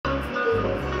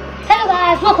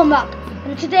guys, welcome back.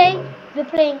 And today we're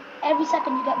playing every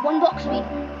second you get 1 box speed.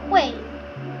 Wait,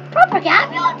 proper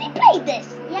have you already played this?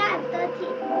 Yeah, 13,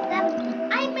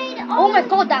 7. I made all. Oh my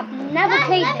god, I've never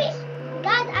played this.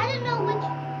 Guys, I don't know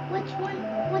which one.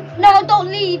 No, don't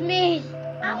leave me.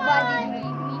 I'm Why did you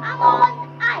leave me? I'm on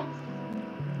ice.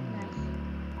 Nice.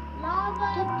 Lava.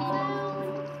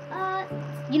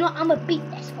 You know, I'm gonna beat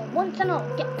this for once and all.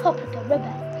 Get paprika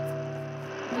rubber.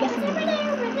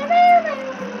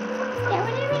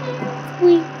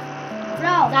 We.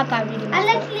 Bro, That guy really was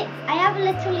I have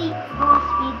literally more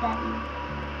speed than you.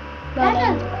 That's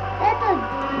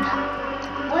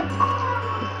what?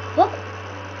 What?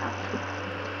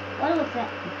 What was that?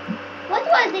 What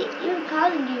was it you were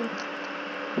calling you?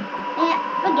 Yeah,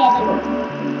 forget it.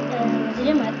 Was it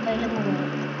your mic failing or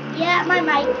what? Yeah, my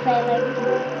mic failing.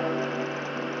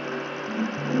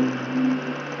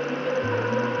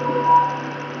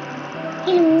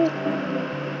 Hello.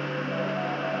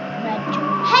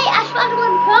 Hey, I found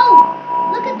one pro.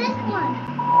 Look at this one.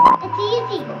 It's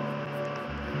easy.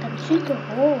 That's super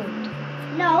hard.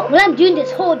 No, Well, I'm doing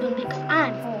this hard one because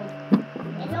I'm hard.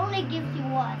 it only gives you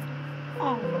one.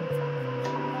 Oh.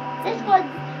 This one,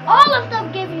 all of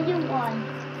them give you one.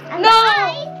 And No! the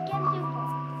ice gives you four.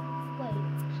 Wait,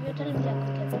 so you're telling me I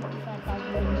could get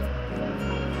 55,000 wins?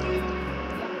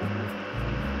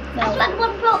 I found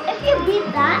one pro. If you beat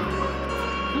that,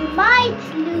 you might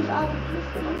lose all of your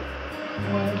speed.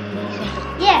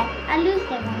 Yeah, I lose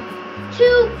them all.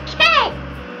 2K!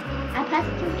 I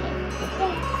passed 2K.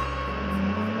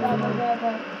 Bro.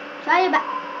 Try it back.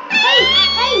 Hey!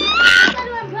 I got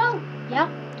one pro. Yeah?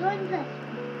 Join this.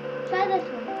 Try this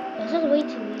one. This is way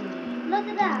too easy. Look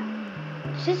at that.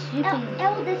 This is super easy. It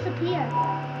will disappear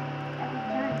every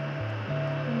time.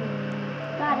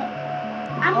 Got it.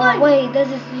 I'm going. Wait, this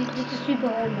is super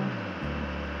hard now.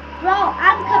 Bro,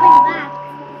 I'm coming back.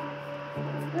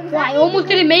 Well, I almost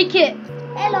didn't make it.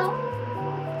 Hello.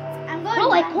 I'm going.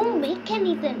 Bro, I back. can't make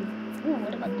anything. Ooh,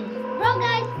 what about this? Bro,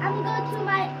 guys, I'm going to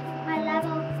my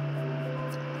level.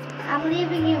 I'm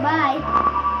leaving you by.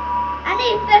 I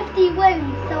need 50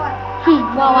 wins, so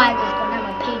Well, I was gonna have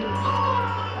a pay to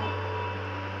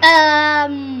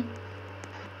win.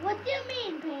 What do you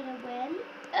mean, pay to win?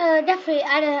 Definitely, I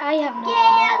have no.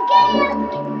 Yes.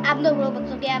 I have no Robux.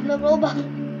 Okay, I have no Robux.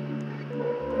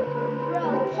 Bro,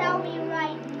 tell me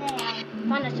right now.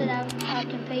 Fine, I said I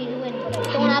can pay to win, but I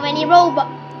don't have any Robux.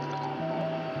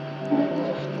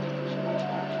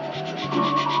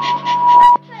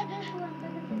 Try this one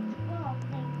because it's full of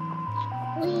things.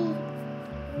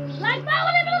 Like,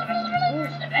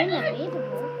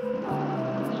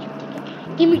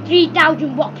 give me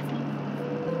 3,000 bucks.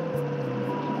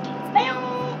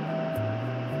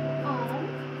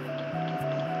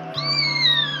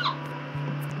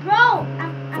 Bro,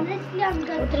 I'm literally on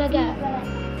good. What did I get? Bro.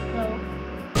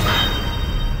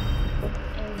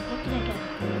 What did I get?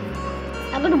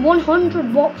 I got a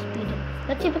 100 box speed.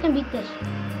 Let's see if I can beat this.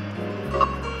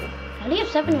 I only have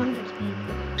 700 speed.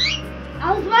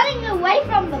 I was running away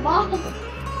from the ball.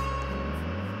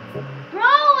 Bro,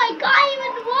 I can't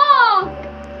even walk.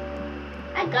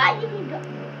 I can't even go.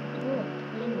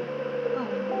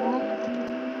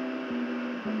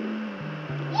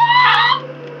 Yeah!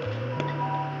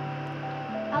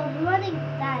 I was running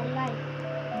that light.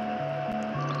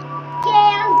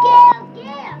 Gas.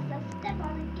 I step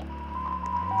on the gas.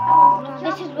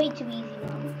 This is way too easy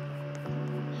now.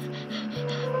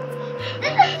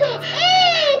 This is too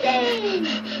easy!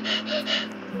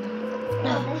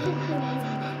 No, this is too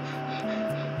easy.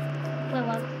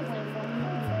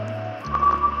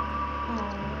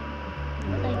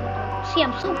 Wait, see,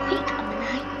 I'm so quick.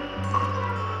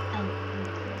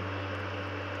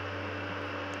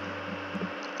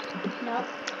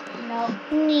 No.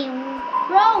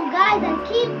 Bro, guys, I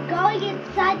keep going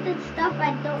inside the stuff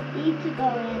I don't need to go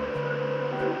in.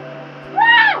 Bro!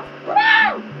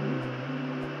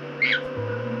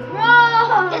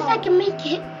 Yes, I can make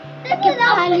it. I This can is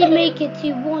finally okay. make it to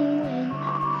 1 win.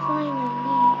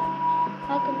 Finally.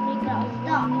 I can make it to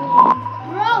 1 win.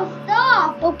 Bro, stop!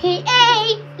 Okay, hey,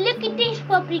 look at this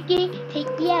paprika.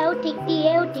 Take the L.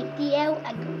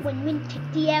 I got 1 win. Take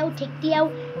the L.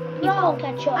 You Bro,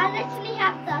 can't catch up. I literally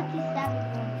have 37.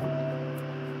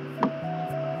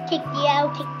 Take the L.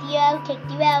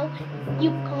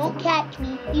 You can't catch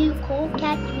me.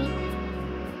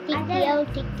 Take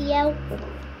the L.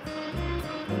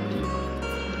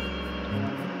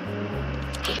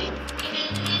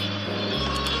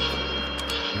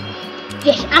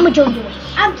 Yes, I'm a join the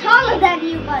race. I'm taller than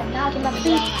you, but not Can I that.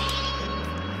 beat?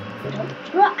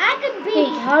 Bro, I can beat.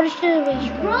 Hey, how does the race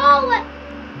go? Bro,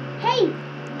 hey,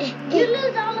 you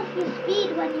lose all of your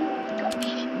speed when you got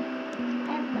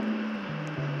ever.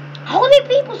 How are they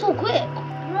people so quick?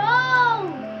 Bro,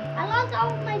 I lost all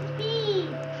of my speed.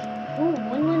 Ooh,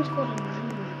 when one's got a zoo.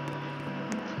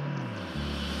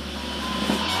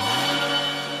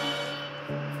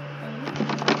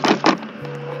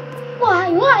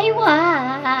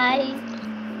 Why?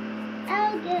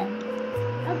 I'll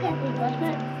get the What's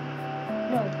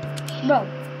No. Bro.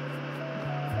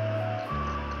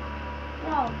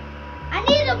 Bro, I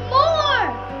need more.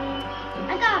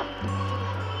 I got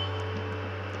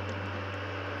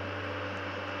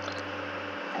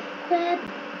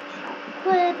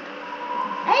equip.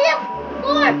 I have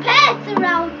 4 pets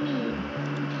around me.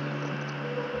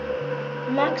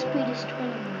 Max speed is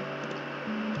 21.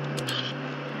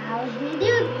 How did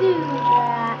you do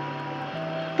that?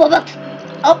 $4.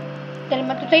 Oh, didn't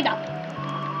meant to say that.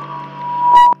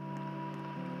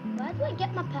 Where do I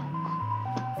get my pets?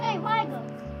 Hey, Michael.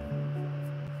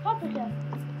 Paprika.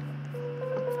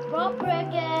 What? Where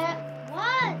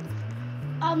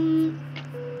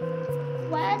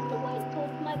do I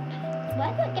put my pets?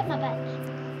 Where do I get my pets?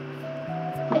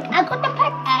 Like, I got the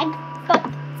pet egg, but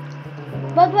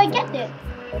where do I get it?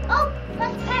 Oh,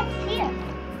 plus pets here.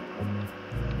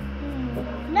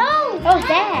 No. Oh, pets.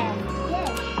 there. Yes.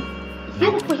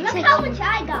 Look Look how much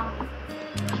I got.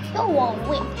 So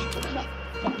which? No.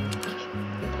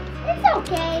 It's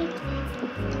okay.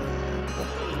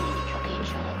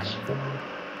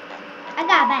 I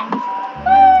got bags.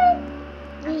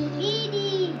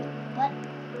 Speedy. What?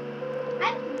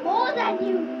 I'm more than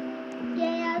you.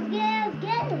 Gas.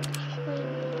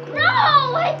 No,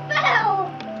 I fell.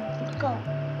 Go.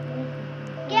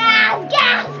 Gas.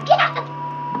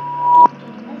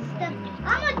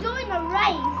 I'm gonna join the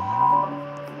race.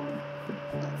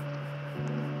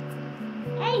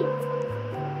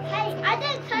 Hey, I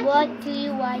didn't touch What it. do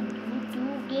you want to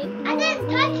get? I didn't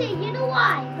touch it. You know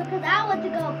why? Because I want to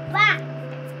go back.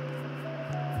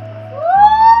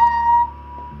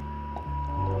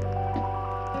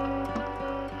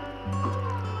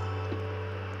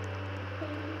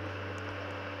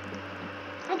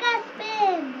 I got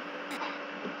spin.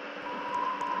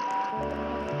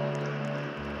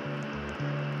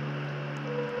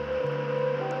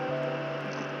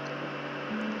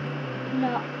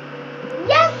 No.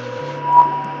 Yes!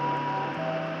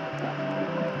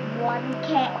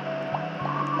 1K.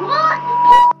 What?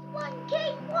 1K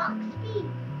walk speed.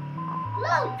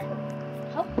 Look.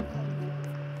 Oh.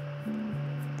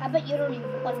 I bet you don't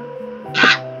even want.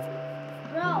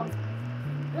 Bro,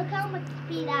 look how much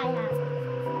speed I have.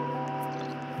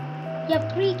 You have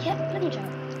 3K. Let me check.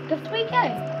 You have 3K.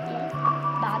 Yes.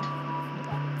 Bad.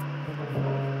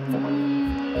 Bro,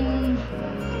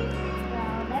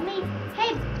 let me.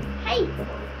 Hey.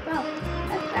 Bro,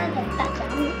 let's try this. That's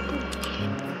it.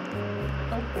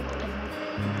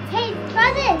 Hey, try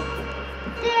this.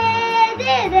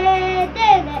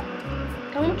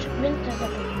 How much wins does that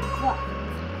give you? What?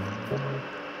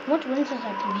 How much wins does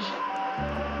that give you?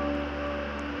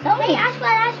 Hey,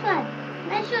 Ashford.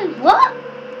 Let's show you. What?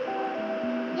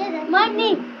 Yeah, that's My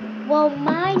name. Well,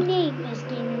 my name is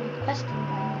the Questing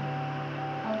Guy.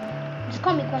 Just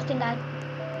call me Questing Guy.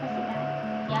 That's the guy.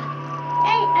 Yeah.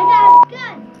 Hey, I got a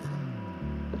gun.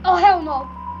 Oh hell no.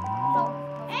 No.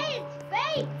 Hey, it's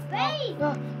fake. No.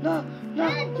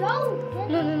 Not a joke.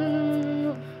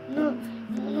 No.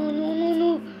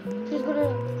 She's gonna.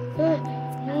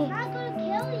 I'm not gonna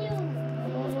kill you.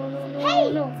 Hey.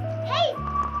 No. Hey.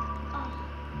 Oh,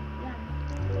 No.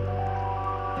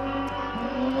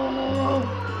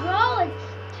 bro, it's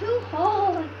too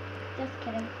hard. Just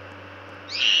kidding.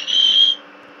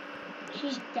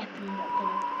 She's definitely not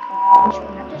gonna.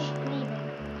 I'm just screaming.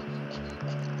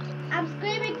 I'm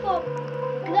screaming for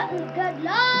good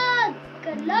luck.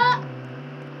 Good luck.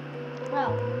 Bro.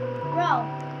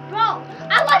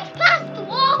 I went past the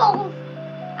walls.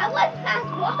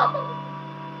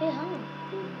 Hey, hi.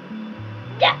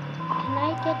 Yeah. Can I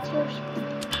get your?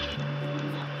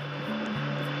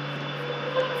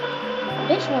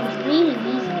 This one's really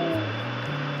easy.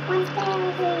 1,000.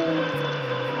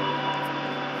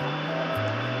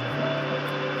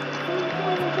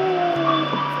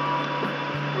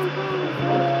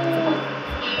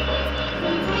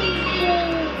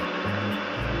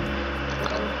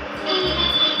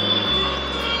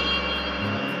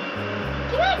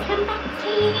 Can I come back to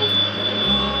you?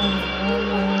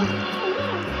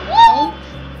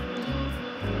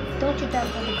 Don't you dare go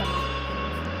to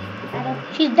God.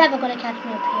 She's never gonna catch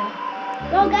me up here.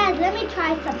 Well, guys, let me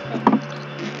try something.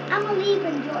 I'm gonna leave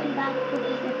and join back because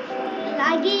it's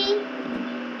laggy.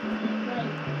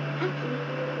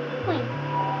 Wait.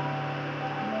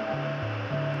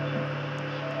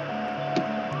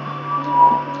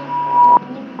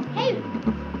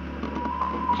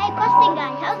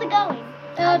 it going?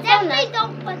 Definitely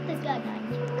don't put the gun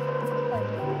on you.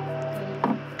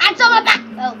 It's on my back!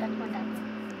 Oh, that's my dad.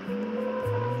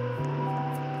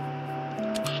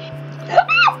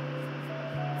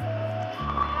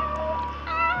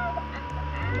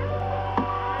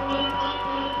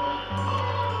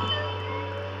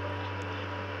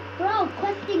 Bro,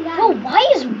 question guys. Bro,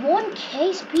 why is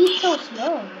 1K speed so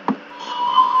slow?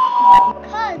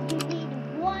 Because you need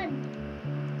one.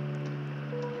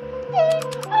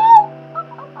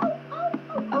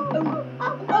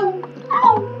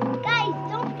 Guys,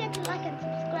 don't forget to like and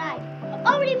subscribe.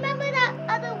 Oh, remember that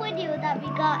other video that we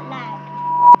got lagged?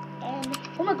 And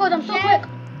Oh my god, I'm so Share- quick.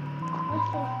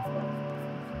 what's this?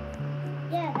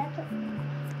 Yeah, that's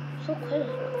So quick.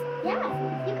 yeah,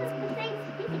 you got the same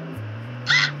speed.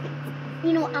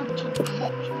 You know, I'm chill.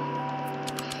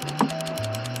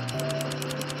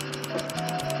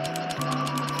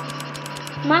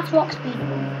 Max walk speed,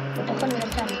 110.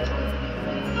 110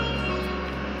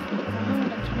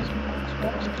 is max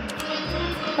walk speed.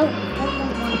 Oh,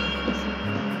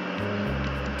 111.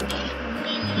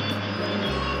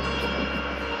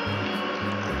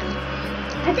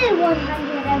 I did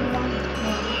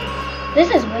 101. This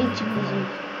is way too easy.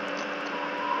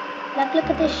 Like, look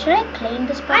at this. Should I claim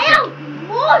this I person? have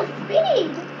more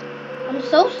speed. I'm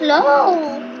so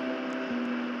slow.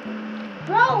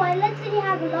 Bro, I literally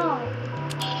have long.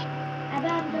 I'm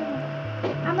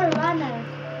a runner.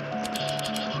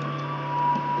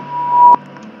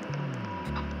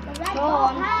 The red Bro, ball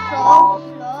I'm has- so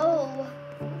slow.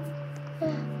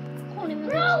 Can't even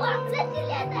Bro, I'm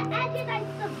literally at the edge and I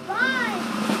survived.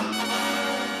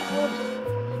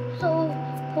 so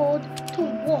hard to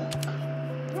walk.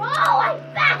 Bro, I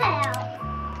fell.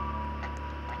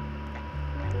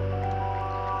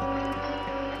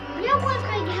 You're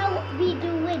wondering how we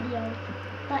do videos,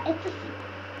 but it's a secret.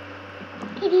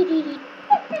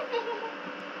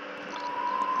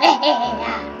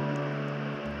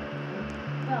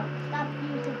 Bro, stop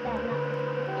using that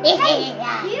now. Hey,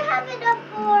 do you have enough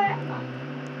for...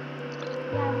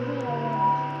 Yeah, 0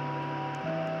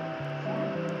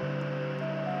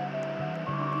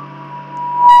 So,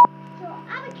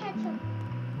 I'm gonna catch him.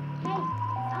 Hey,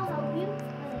 I'll help you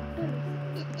with a boost.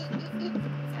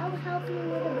 I'll help you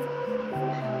with a boost.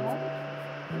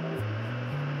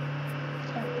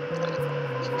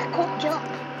 I can't jump.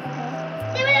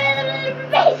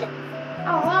 Basic.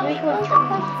 Oh, I was Wait, supposed to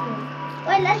push you.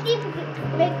 Wait, let's see if we can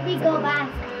make me go back.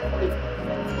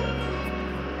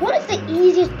 What is the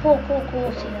easiest parkour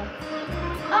course here?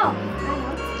 Oh, I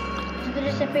know. Is it the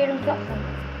disappearing platform?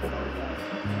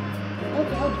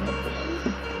 Okay, I'll do it.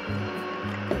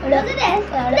 Look at this.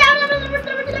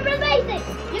 Basic.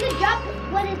 You can jump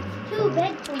when it's too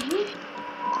big for you.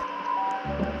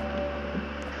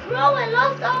 Bro, I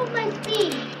lost all my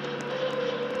speed.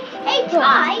 Hey,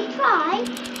 try.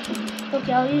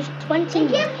 Okay, I'll use 20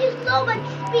 It gives you so much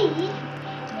speed.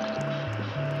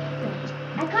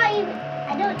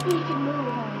 I don't need to move.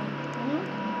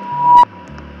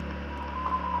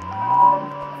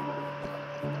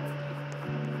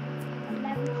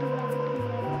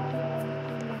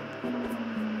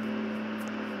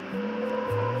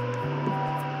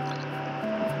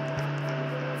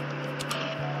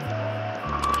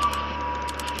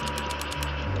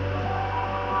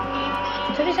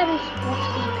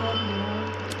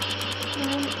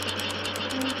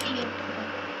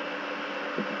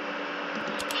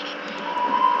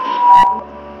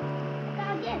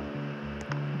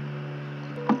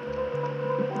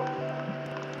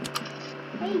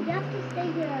 Hey, you have to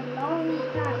stay here a long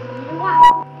time. You know what?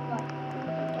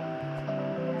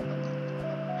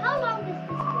 How long is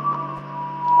this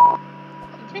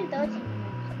It's been 30 minutes.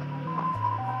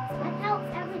 That's how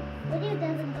every video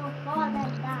doesn't go far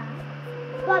like that.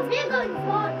 But we're going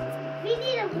far. We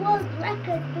need a world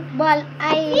record. Well,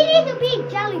 We need to beat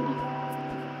Jelly Bean.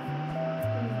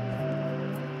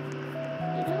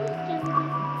 You know who's Jelly Bean?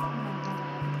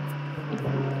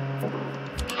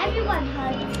 Everyone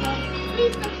heard it. So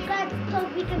please subscribe so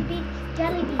we can beat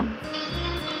Jelly Bean.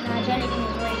 Nah, Jelly Bean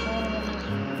is way forward than us.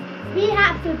 We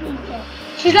have to beat it.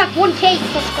 She's like 1K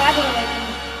subscribers away from us.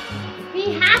 We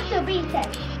have to beat it.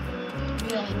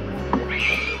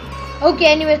 Okay,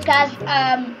 anyways, guys,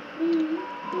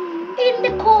 in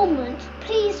the comments,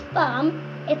 please spam.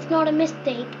 It's not a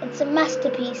mistake, it's a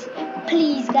masterpiece.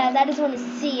 Please, guys, I just want to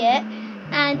see it.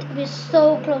 And we're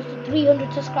so close to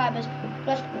 300 subscribers.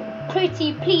 Just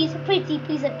pretty please, a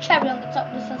cherry on the top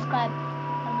of the subscribe.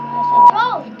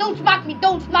 Oh, Don't smack me,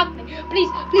 please. I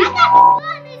got the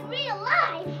gun in real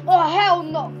life. Oh, hell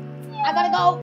no. I gotta go.